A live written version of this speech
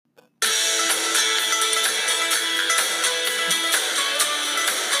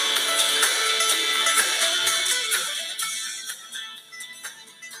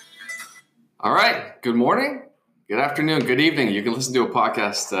Good morning, good afternoon, good evening. You can listen to a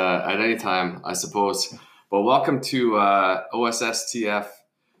podcast at any time, I suppose. But welcome to OSSTF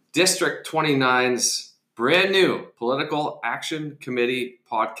District 29's brand new Political Action Committee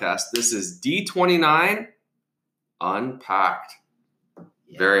podcast. This is D29 Unpacked. Yeah.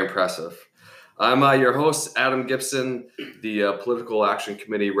 Very impressive. I'm your host, Adam Gibson, the Political Action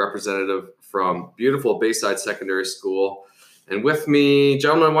Committee representative from beautiful Bayside Secondary School. And with me,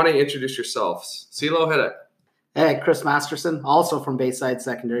 gentlemen, why don't you introduce yourselves? CeeLo, hit it. Hey, Chris Masterson, also from Bayside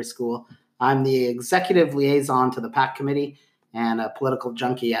Secondary School. I'm the executive liaison to the PAC committee and a political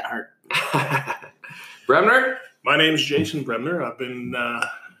junkie at heart. Bremner? My name's Jason Bremner. I've been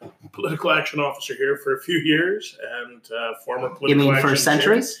political action officer here for a few years and former political action. You mean for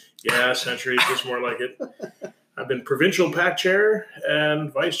centuries? Yeah, centuries is more like it. I've been provincial PAC chair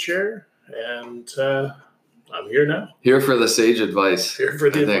and vice chair, and I'm here now. Here for the sage advice. Here for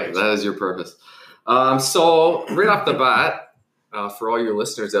the advice. That is your purpose. So right off the bat, for all your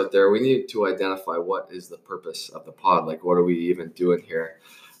listeners out there, we need to identify what is the purpose of the pod. Like, what are we even doing here?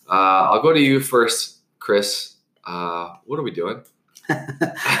 I'll go to you first, Chris. What are we doing?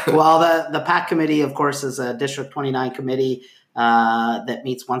 Well, the PAC committee, of course, is a District 29 committee that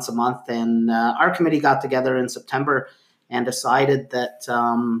meets once a month. And our committee got together in September and decided that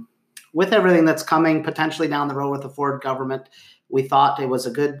with everything that's coming potentially down the road with the Ford government, we thought it was a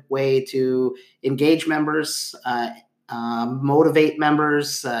good way to engage members, motivate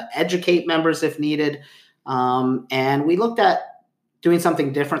members, educate members if needed. And we looked at doing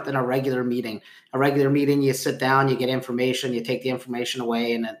something different than a regular meeting. A regular meeting, you sit down, you get information, you take the information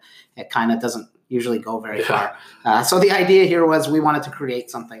away, and it kind of doesn't usually go very far. So the idea here was we wanted to create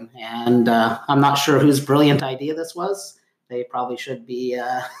something. And I'm not sure whose brilliant idea this was. They probably should be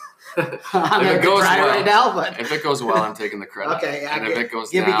on their dryer right now. But if it goes well, I'm taking the credit. Okay, and if it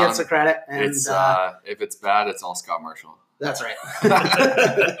goes Gibby down, gets the credit. And if it's bad, it's all Scott Marshall. That's right.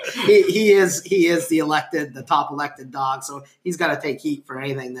 he is the top elected dog, so he's got to take heat for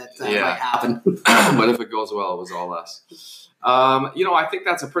anything that might happen. But if it goes well, it was all us. I think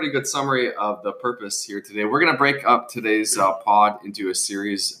that's a pretty good summary of the purpose here today. We're going to break up today's pod into a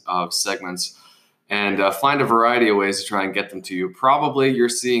series of segments and find a variety of ways to try and get them to you. Probably you're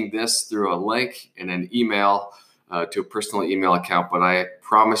seeing this through a link in an email to a personal email account, but I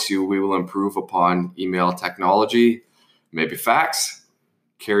promise you we will improve upon email technology, maybe fax,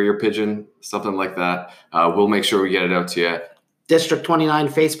 carrier pigeon, something like that. We'll make sure we get it out to you. District 29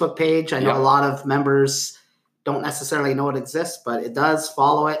 Facebook page. I know a lot of members don't necessarily know it exists, but it does.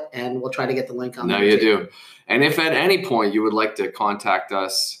 Follow it, and we'll try to get the link on there. No, you do. And if at any point you would like to contact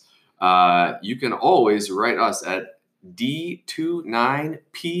us, you can always write us at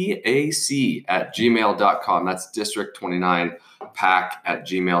d29pac@gmail.com. That's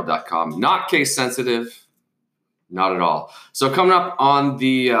district29pac@gmail.com. Not case sensitive, not at all. So coming up on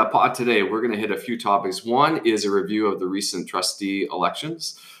the pod today, we're going to hit a few topics. One is a review of the recent trustee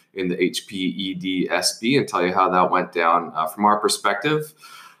elections in the HPEDSB and tell you how that went down from our perspective.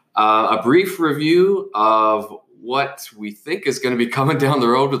 A brief review of what we think is going to be coming down the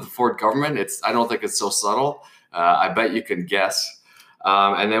road with the Ford government. I don't think it's so subtle. I bet you can guess.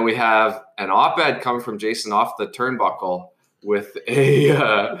 And then we have an op-ed coming from Jason off the turnbuckle with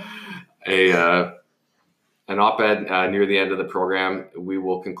an op-ed near the end of the program. We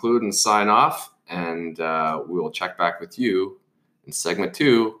will conclude and sign off, and we will check back with you in segment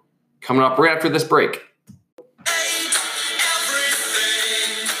 2 coming up right after this break.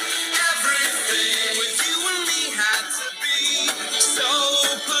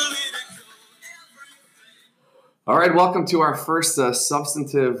 All right, welcome to our first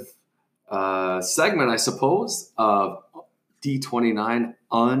substantive segment, I suppose, of D29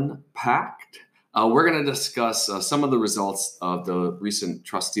 Unpacked. We're going to discuss some of the results of the recent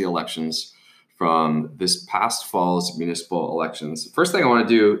trustee elections from this past fall's municipal elections. First thing I want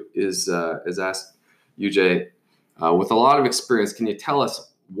to do is ask you, Jay, with a lot of experience, can you tell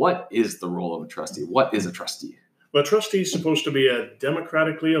us what is the role of a trustee? What is a trustee? Well, a trustee is supposed to be a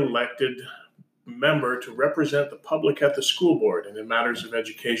democratically elected member to represent the public at the school board and in matters of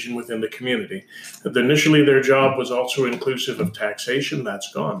education within the community. Initially, their job was also inclusive of taxation.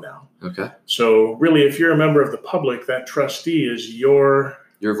 That's gone now. Okay. So really, if you're a member of the public, that trustee is your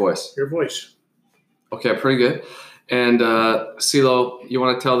voice. Your voice. Okay, pretty good. And CeeLo, you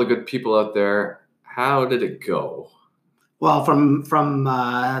want to tell the good people out there, how did it go? Well, from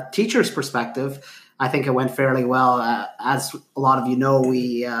a teacher's perspective, I think it went fairly well. As a lot of you know,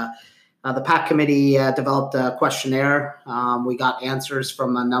 we The PAC committee developed a questionnaire. We got answers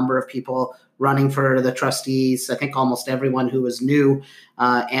from a number of people running for the trustees. I think almost everyone who was new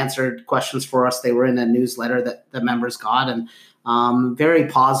answered questions for us. They were in a newsletter that the members got, and very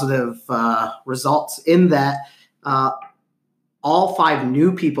positive results in that all 5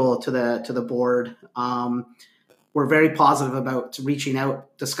 new people to the board were very positive about reaching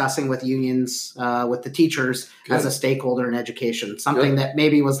out, discussing with unions, with the teachers as a stakeholder in education, something that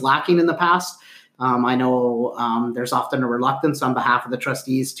maybe was lacking in the past. I know there's often a reluctance on behalf of the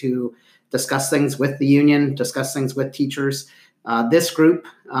trustees to discuss things with the union, discuss things with teachers. This group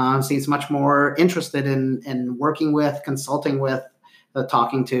seems much more interested in working with, consulting with,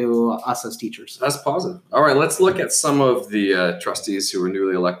 talking to us as teachers. That's positive. All right, let's look at some of the trustees who were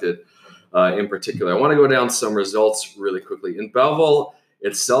newly elected in particular. I want to go down some results really quickly. In Belleville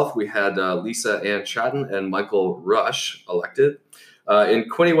itself, we had Lisa Ann Chatton and Michael Rush elected. In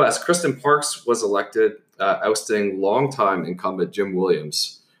Quinte West, Kristen Parks was elected, ousting longtime incumbent Jim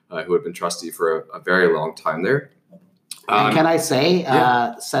Williams, who had been trustee for a very long time there. And can I say,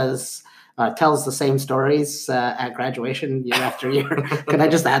 tells the same stories at graduation year after year. Can I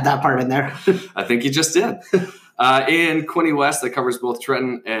just add that part in there? I think you just did. In Quinte West, that covers both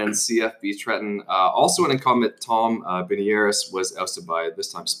Trenton and CFB Trenton. Also an incumbent, Tom Benieris, was ousted by,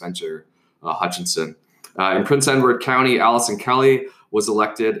 this time, Spencer Hutchinson. In Prince Edward County, Allison Kelly was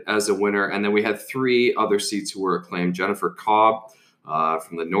elected as a winner. And then we had 3 other seats who were acclaimed. Jennifer Cobb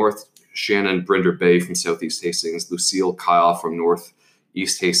from the North, Shannon Brinder Bay from Southeast Hastings, Lucille Kyle from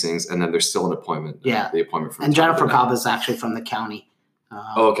Northeast Hastings, and then there's still an appointment. The appointment from. And Jennifer Cobb is actually from the county.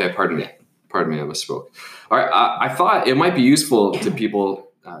 Okay, pardon me, I misspoke. All right, I thought it might be useful to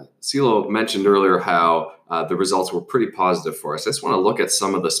people. CeeLo mentioned earlier how the results were pretty positive for us. I just want to look at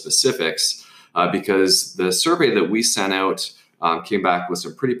some of the specifics because the survey that we sent out came back with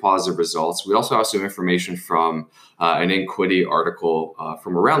some pretty positive results. We also have some information from an In Quinte article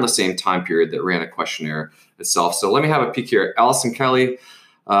from around the same time period that ran a questionnaire itself. So let me have a peek here. Allison Kelly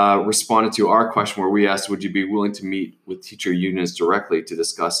responded to our question where we asked, would you be willing to meet with teacher unions directly to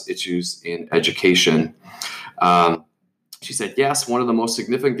discuss issues in education? She said, yes, one of the most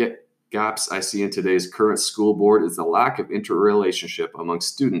significant gaps I see in today's current school board is the lack of interrelationship among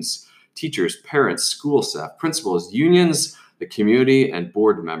students, teachers, parents, school staff, principals, unions, the community, and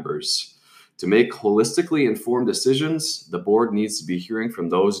board members. To make holistically informed decisions, the board needs to be hearing from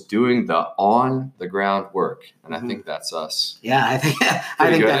those doing the on-the-ground work, and I think that's us. Yeah, I think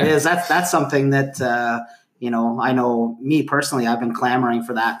that is. That's something that I know me personally. I've been clamoring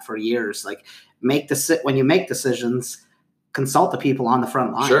for that for years. Like, when you make decisions, consult the people on the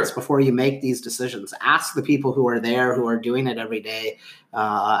front lines before you make these decisions. Ask the people who are there, who are doing it every day.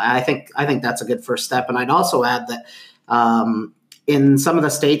 I think that's a good first step. And I'd also add that. In some of the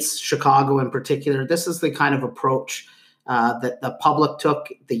states, Chicago in particular, this is the kind of approach that the public took,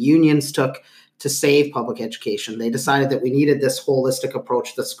 the unions took to save public education. They decided that we needed this holistic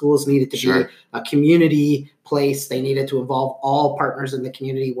approach. The schools needed to be a community place. They needed to involve all partners in the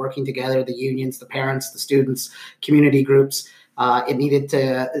community working together, the unions, the parents, the students, community groups.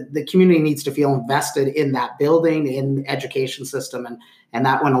 The community needs to feel invested in that building, in the education system. And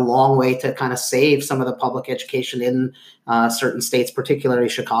that went a long way to kind of save some of the public education in certain states, particularly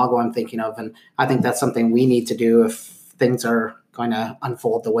Chicago, I'm thinking of. And I think that's something we need to do if things are going to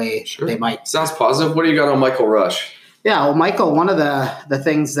unfold the way they might. Sounds positive. What do you got on Michael Rush? Yeah, well, Michael, one of the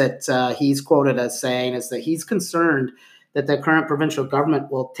things that he's quoted as saying is that he's concerned that the current provincial government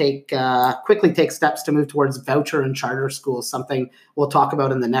will quickly take steps to move towards voucher and charter schools, something we'll talk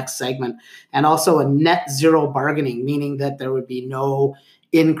about in the next segment, and also a net zero bargaining, meaning that there would be no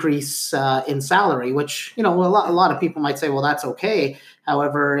increase in salary, which, a lot of people might say, well, that's okay.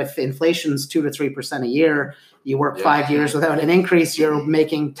 However, if inflation's 2 to 3% a year, you work 5 years without an increase, you're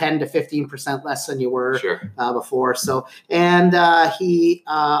making 10 to 15% less than you were before. So, and he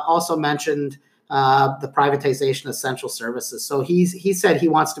also mentioned the privatization of essential services. So he said he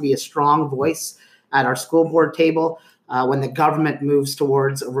wants to be a strong voice at our school board table when the government moves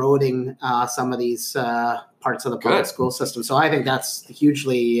towards eroding some of these parts of the public school system. So I think that's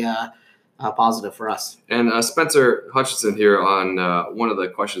hugely positive for us. And Spencer Hutchinson here on one of the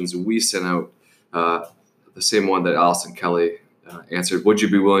questions we sent out, the same one that Allison Kelly answered. Would you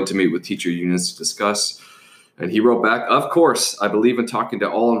be willing to meet with teacher unions to discuss? And he wrote back, of course, I believe in talking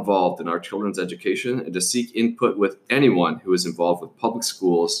to all involved in our children's education and to seek input with anyone who is involved with public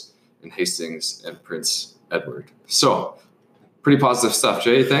schools in Hastings and Prince Edward. So, pretty positive stuff,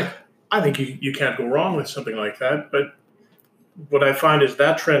 Jay, you think? I think you can't go wrong with something like that. But what I find is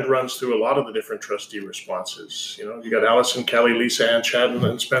that trend runs through a lot of the different trustee responses. You got Allison Kelly, Lisa Ann Chadden,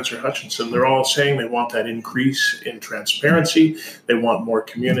 and Spencer Hutchinson. They're all saying they want that increase in transparency. They want more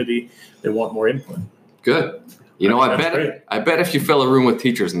community. They want more input. Good. I bet if you fill a room with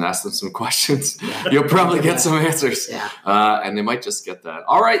teachers and ask them some questions, you'll probably get some answers. Yeah. And they might just get that.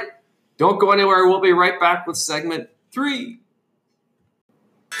 All right. Don't go anywhere. We'll be right back with segment 3.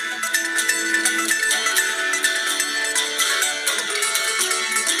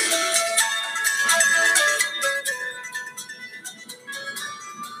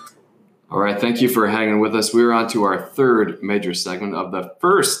 All right, thank you for hanging with us. We're on to our third major segment of the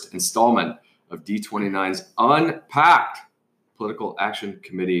first installment of D29's Unpacked Political Action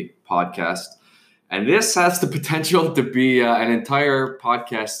Committee podcast. And this has the potential to be an entire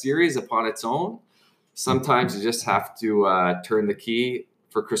podcast series upon its own. Sometimes you just have to turn the key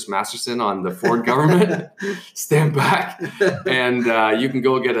for Chris Masterson on the Ford government, stand back, and you can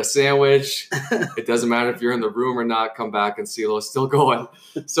go get a sandwich. It doesn't matter if you're in the room or not, come back and CELO's still going.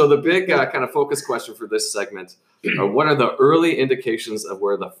 So the big kind of focus question for this segment are what are the early indications of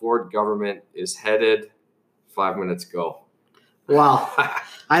where the Ford government is headed? 5 minutes, go. Well,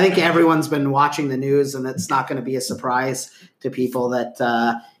 I think everyone's been watching the news, and it's not going to be a surprise to people that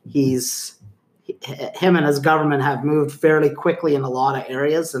him and his government have moved fairly quickly in a lot of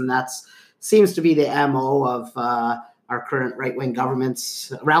areas, and that's seems to be the MO of our current right-wing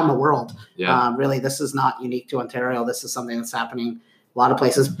governments around the world. Yeah. Really, this is not unique to Ontario. This is something that's happening a lot of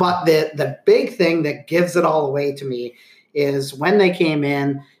places. But the big thing that gives it all away to me is when they came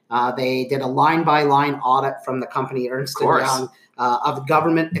in, they did a line-by-line audit from the company Ernst & Young of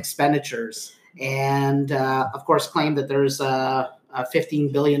government expenditures, and of course claimed that there's a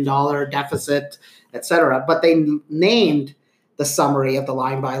 $15 billion deficit, et cetera. But they named the summary of the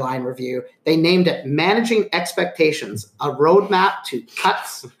line-by-line review. They named it Managing Expectations, a Roadmap to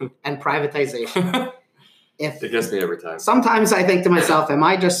Cuts and Privatization. It gets me every time. Sometimes I think to myself, am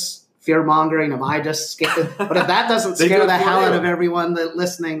I just fear-mongering? Am I just scared? But if that doesn't scare the hell out of everyone that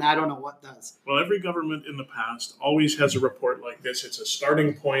listening, I don't know what does. Well, every government in the past always has a report like this. It's a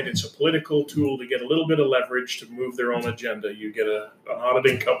starting point. It's a political tool to get a little bit of leverage to move their own agenda. You get an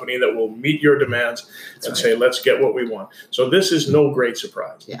auditing company that will meet your demands and say, let's get what we want. So this is no great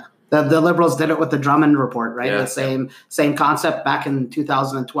surprise. Yeah. The Liberals did it with the Drummond report, right? Yeah. The same concept back in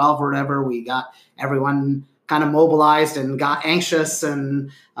 2012 or whatever. We got everyone kind of mobilized and got anxious,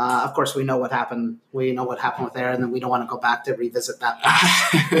 and of course we know what happened. We know what happened with there, and then we don't want to go back to revisit that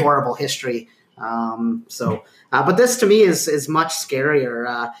horrible history. But this to me is much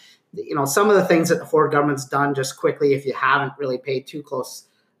scarier. Some of the things that the Ford government's done, just quickly, if you haven't really paid too close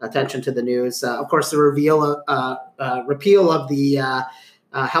attention to the news, of course the repeal of the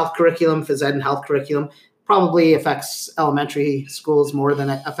health curriculum, phys ed and health curriculum, probably affects elementary schools more than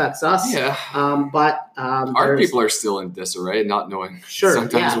it affects us. Yeah. Our people are still in disarray, not knowing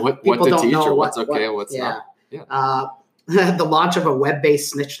sometimes what to teach or what's okay and what's not. Yeah. The launch of a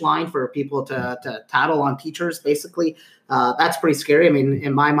web-based snitch line for people to tattle on teachers, basically, that's pretty scary. I mean,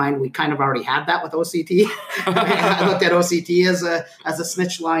 in my mind, we kind of already had that with OCT. I looked at OCT as a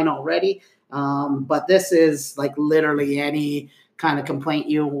snitch line already. But this is like literally any kind of complaint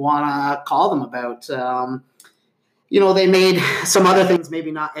you want to call them about. They made some other things, maybe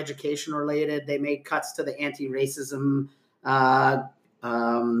not education related. They made cuts to the anti-racism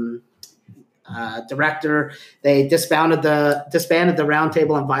director. They disbanded the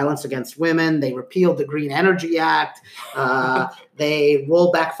Roundtable on Violence Against Women. They repealed the Green Energy Act. They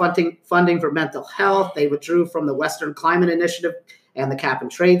rolled back funding for mental health. They withdrew from the Western Climate Initiative and the cap and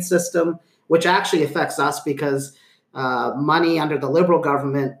trade system, which actually affects us because money under the Liberal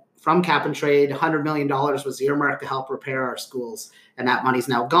government from cap and trade, $100 million was earmarked to help repair our schools. And that money's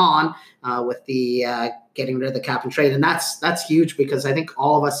now gone with the getting rid of the cap and trade. And that's huge because I think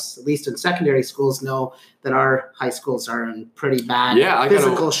all of us, at least in secondary schools, know that our high schools are in pretty bad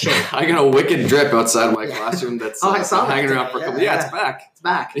physical shape. I got a wicked drip outside my classroom that's hanging around for a couple. Yeah, it's back. It's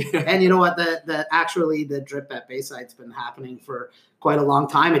back. Yeah. And you know what? The drip at Bayside's been happening for quite a long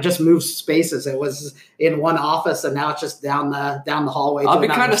time. It just moves spaces. It was in one office and now it's just down the hallway. I'll be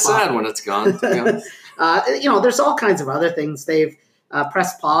kind of sad when it's gone, to be honest. There's all kinds of other things. They've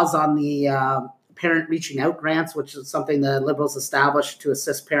pressed pause on the parent reaching out grants, which is something the Liberals established to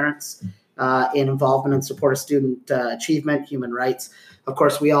assist parents in involvement and support of student achievement, human rights. Of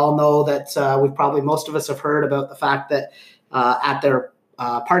course, we all know that most of us have heard about the fact that at their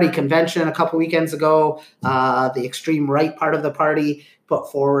party convention a couple weekends ago. The extreme right part of the party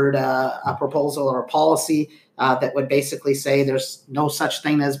put forward a proposal or a policy that would basically say there's no such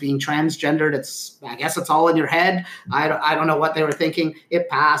thing as being transgendered. I guess it's all in your head. I don't know what they were thinking. It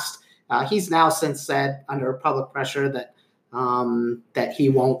passed. He's now since said under public pressure that he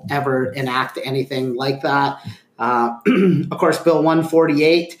won't ever enact anything like that. Of course, Bill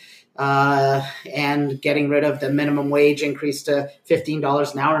 148 and getting rid of the minimum wage increase to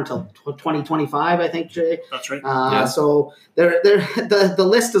 $15 an hour until 2025, I think, Jay. That's right. So the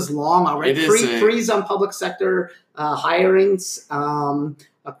list is long already. Freeze on public sector hirings,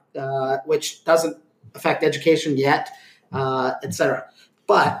 which doesn't affect education yet, etc.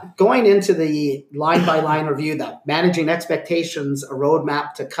 But going into the line-by-line review, that managing expectations, a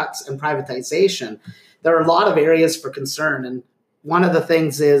roadmap to cuts and privatization, there are a lot of areas for concern. And one of the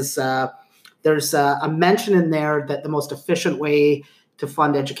things is there's a mention in there that the most efficient way to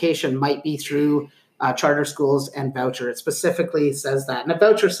fund education might be through charter schools and voucher. It specifically says that. And a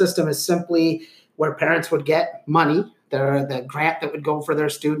voucher system is simply where parents would get money, the grant that would go for their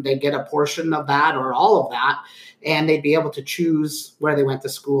student, they'd get a portion of that or all of that, and they'd be able to choose where they went to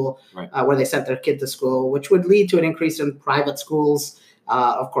school, right. Where they sent their kid to school, which would lead to an increase in private schools,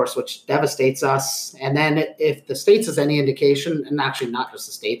 of course, which devastates us. And then if the States is any indication, and actually not just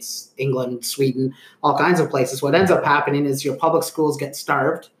the States, England, Sweden, all kinds of places, what ends up happening is your public schools get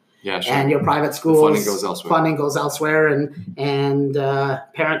starved. Yeah, sure. And your private schools, funding goes elsewhere. And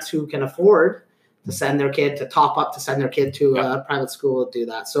parents who can afford to send their kid to top up to send their kid to a private school will do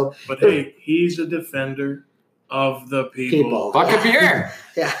that. So, but hey, he's a defender of the people. Buck of beer.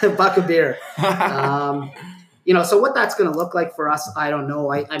 Yeah, buck of beer. So what that's going to look like for us, I don't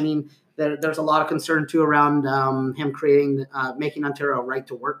know. I mean, there's a lot of concern too around him making Ontario a right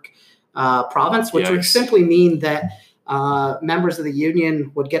to work province, which would simply mean that members of the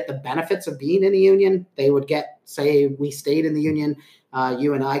union would get the benefits of being in a union. They would get, say, we stayed in the union,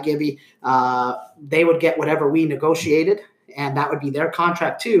 you and I, Gibby, they would get whatever we negotiated, and that would be their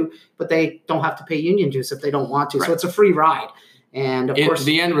contract too, but they don't have to pay union dues if they don't want to. Right. So it's a free ride. And of course,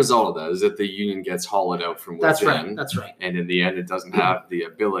 the end result of that is that the union gets hollowed out from within. That's right. And in the end, it doesn't have the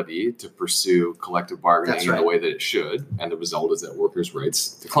ability to pursue collective bargaining in the way that it should. And the result is that workers'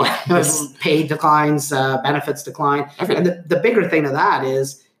 rights decline. Pay declines, benefits decline. And the bigger thing of that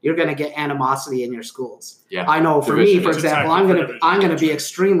is you're going to get animosity in your schools. Yeah. I know for me, for example, I'm going to be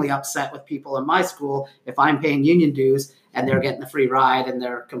extremely upset with people in my school if I'm paying union dues and they're getting the free ride and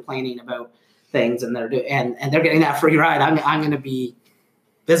they're complaining about things and they're getting that free ride. I'm going to be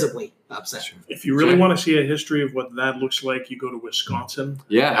visibly upset. If you really want to see a history of what that looks like, you go to Wisconsin.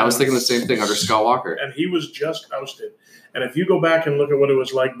 Yeah, I was thinking the same thing under Scott Walker. And he was just ousted. And if you go back and look at what it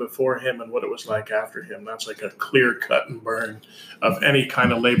was like before him and what it was like after him, that's like a clear cut and burn of any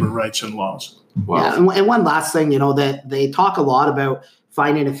kind of labor rights and laws. Wow. Yeah, and one last thing, that they talk a lot about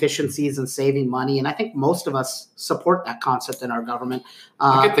finding efficiencies and saving money. And I think most of us support that concept in our government.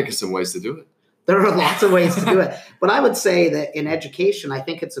 I can think of some ways to do it. There are lots of ways to do it. But I would say that in education, I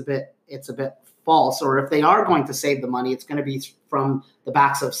think it's a bit false. Or if they are going to save the money, it's going to be from the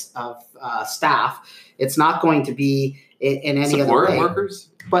backs of staff. It's not going to be in any support other way. Workers?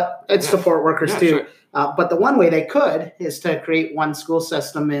 But it's support workers too. Sure. But the one way they could is to create one school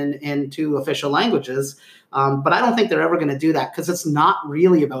system in two official languages. But I don't think they're ever going to do that because it's not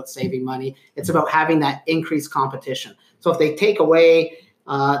really about saving money. It's about having that increased competition. So if they take away,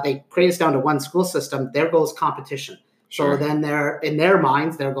 they create us down to one school system, there goes competition. Sure. So then in their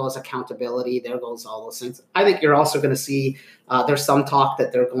minds, there goes accountability, there goes all those things. I think you're also going to see there's some talk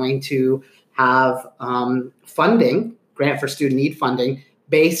that they're going to have funding, grant for student need funding,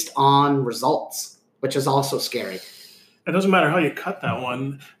 based on results, which is also scary. It doesn't matter how you cut that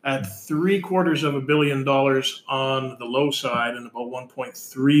one. At $750 million on the low side and about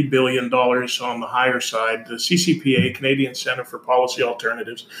 $1.3 billion on the higher side, the CCPA, Canadian Centre for Policy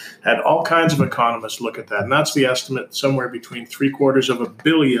Alternatives, had all kinds of economists look at that. And that's the estimate, somewhere between $750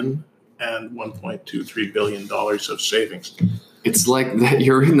 million and $1.23 billion of savings. It's like that.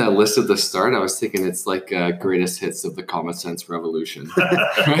 You're reading that list at the start. I was thinking it's like greatest hits of the common sense revolution.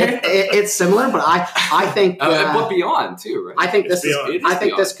 Right? It's similar, but I think but beyond too, right? I think this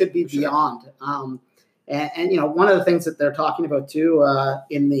this could be beyond. And one of the things that they're talking about too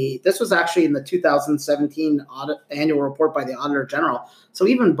this was actually in the 2017 annual report by the Auditor General. So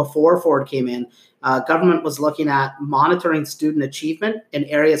even before Ford came in, government was looking at monitoring student achievement in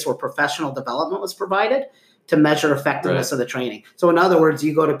areas where professional development was provided, to measure effectiveness of the training. So in other words,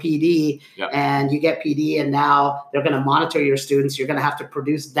 you go to PD and you get PD, and now they're going to monitor your students. You're going to have to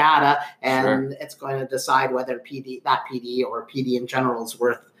produce data, and it's going to decide whether that PD or PD in general is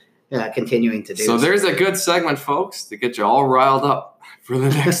worth continuing to do. So there's a good segment, folks, to get you all riled up for the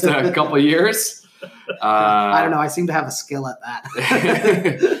next couple of years. I don't know. I seem to have a skill at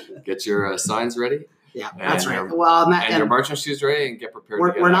that. Get your signs ready. Yeah, that's right. Well, and your marching shoes ready, and get prepared.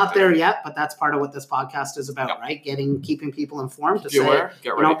 We're not there yet, but that's part of what this podcast is about, right? Keeping people informed. Be aware,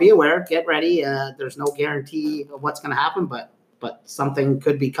 get ready. Be aware, get ready. There's no guarantee of what's going to happen, but something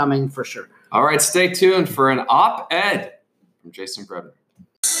could be coming for sure. All right, stay tuned for an op-ed from Jason Bredin.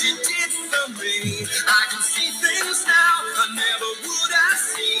 She did for me. I can see things now I never would have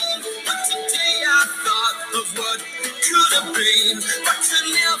seen. But today I thought of what could have been, but could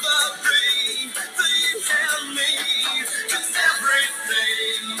never be. But you held me, 'cause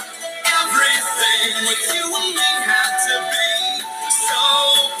everything with you and me had to be so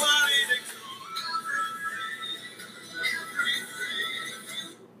political.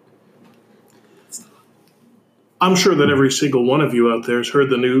 I'm sure that every single one of you out there has heard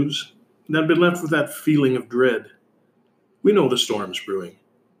the news and then been left with that feeling of dread. We know the storm's brewing.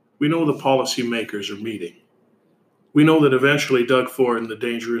 We know the policymakers are meeting. We know that eventually Doug Ford and the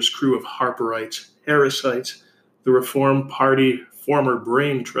dangerous crew of Harperites, Harrisites, the Reform Party former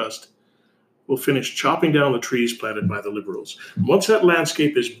Brain Trust will finish chopping down the trees planted by the Liberals. Once that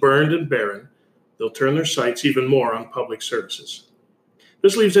landscape is burned and barren, they'll turn their sights even more on public services.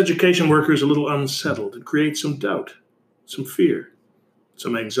 This leaves education workers a little unsettled and creates some doubt, some fear,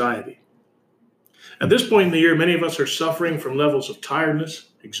 some anxiety. At this point in the year, many of us are suffering from levels of tiredness,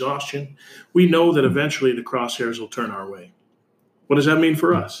 exhaustion. We know that eventually the crosshairs will turn our way. What does that mean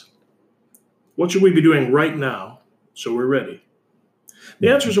for us? What should we be doing right now so we're ready? The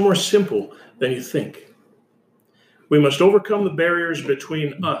answers are more simple than you think. We must overcome the barriers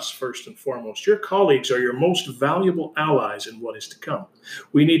between us, first and foremost. Your colleagues are your most valuable allies in what is to come.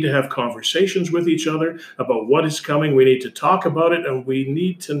 We need to have conversations with each other about what is coming. We need to talk about it, and we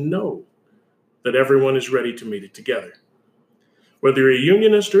need to know that everyone is ready to meet it together. Whether you're a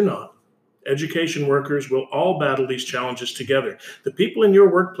unionist or not, education workers will all battle these challenges together. The people in your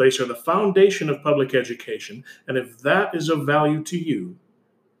workplace are the foundation of public education, and if that is of value to you,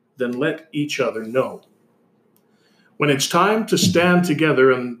 then let each other know. When it's time to stand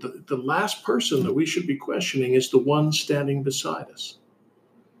together, and the last person that we should be questioning is the one standing beside us.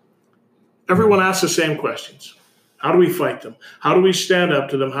 Everyone asks the same questions. How do we fight them? How do we stand up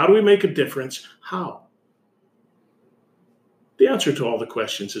to them? How do we make a difference? How? The answer to all the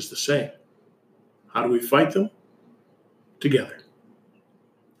questions is the same. How do we fight them? Together.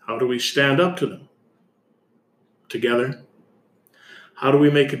 How do we stand up to them? Together. How do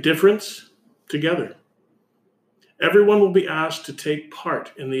we make a difference? Together. Everyone will be asked to take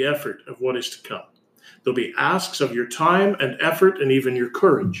part in the effort of what is to come. There'll be asks of your time and effort and even your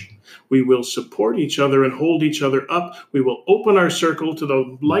courage. We will support each other and hold each other up. We will open our circle to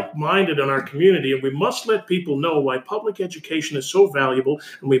the like-minded in our community, and we must let people know why public education is so valuable,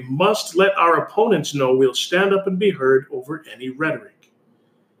 and we must let our opponents know we'll stand up and be heard over any rhetoric.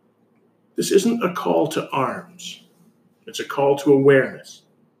 This isn't a call to arms. It's a call to awareness.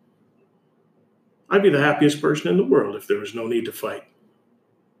 I'd be the happiest person in the world if there was no need to fight.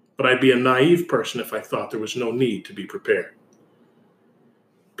 But I'd be a naive person if I thought there was no need to be prepared.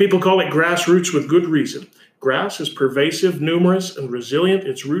 People call it grassroots with good reason. Grass is pervasive, numerous, and resilient.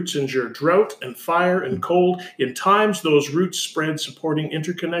 Its roots endure drought and fire and cold. In times, those roots spread, supporting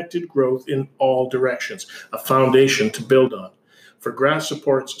interconnected growth in all directions, a foundation to build on. For grass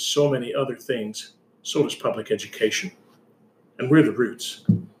supports so many other things, so does public education. And we're the roots.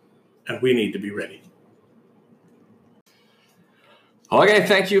 And we need to be ready. Okay,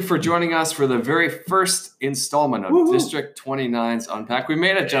 thank you for joining us for the very first installment of District 29's Unpacked. We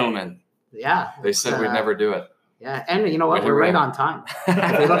made it, gentlemen. Yeah. They said we'd never do it. Yeah, and you know what? We're right on time.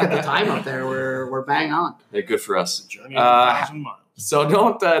 If we look at the time up there, we're bang on. Hey, good for us. Journey of 1,000 miles. So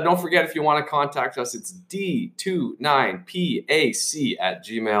don't forget, if you want to contact us, it's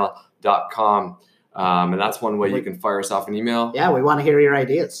d29pac@gmail.com. And that's one way you can fire us off an email. Yeah, we want to hear your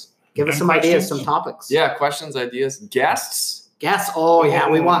ideas. Give us some ideas, some topics. Yeah, questions, ideas, guests. Guests. Oh, yeah,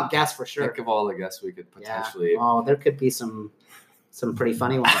 we want guests for sure. Think of all the guests we could potentially. Yeah. Oh, there could be some pretty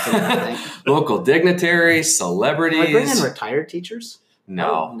funny ones in there, I think. Local dignitaries, celebrities. Can we bring in retired teachers?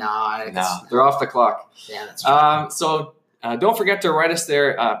 No. No. They're off the clock. Yeah, that's right. So don't forget to write us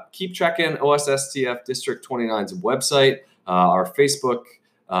there. Keep checking OSSTF District 29's website, our Facebook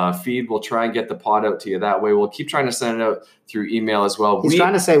feed. We'll try and get the pod out to you that way. We'll keep trying to send it out through email as well. He's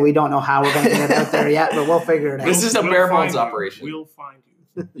trying to say we don't know how we're going to get it out there yet, but we'll figure it out. This is a bare bones operation. We'll find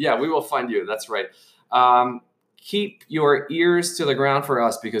you. Yeah, we will find you. That's right. Keep your ears to the ground for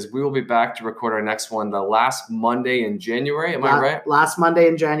us because we will be back to record our next one the last Monday in January. Am I right? Last Monday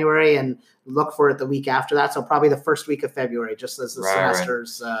in January, and look for it the week after that. So probably the first week of February, just as the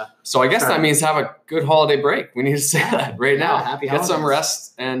semesters. So I guess that means have a good holiday break. We need to say that right now. Happy Get some holidays.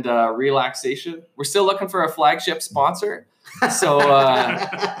 rest and relaxation. We're still looking for a flagship sponsor. So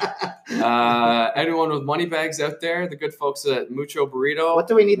anyone with money bags out there, the good folks at Mucho Burrito. What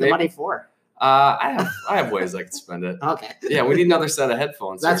do we need the money for? I have ways I can spend it. Okay. Yeah, we need another set of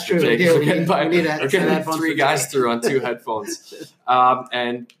headphones. That's here true. for Jake. We do. We're getting by- We need we're getting headphones 3 for guys Jake. through on 2 headphones.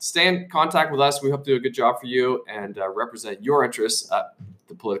 And stay in contact with us. We hope to do a good job for you and represent your interests at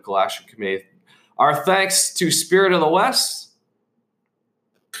the Political Action Committee. Our thanks to Spirit of the West.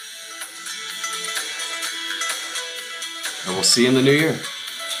 And we'll see you in the new year.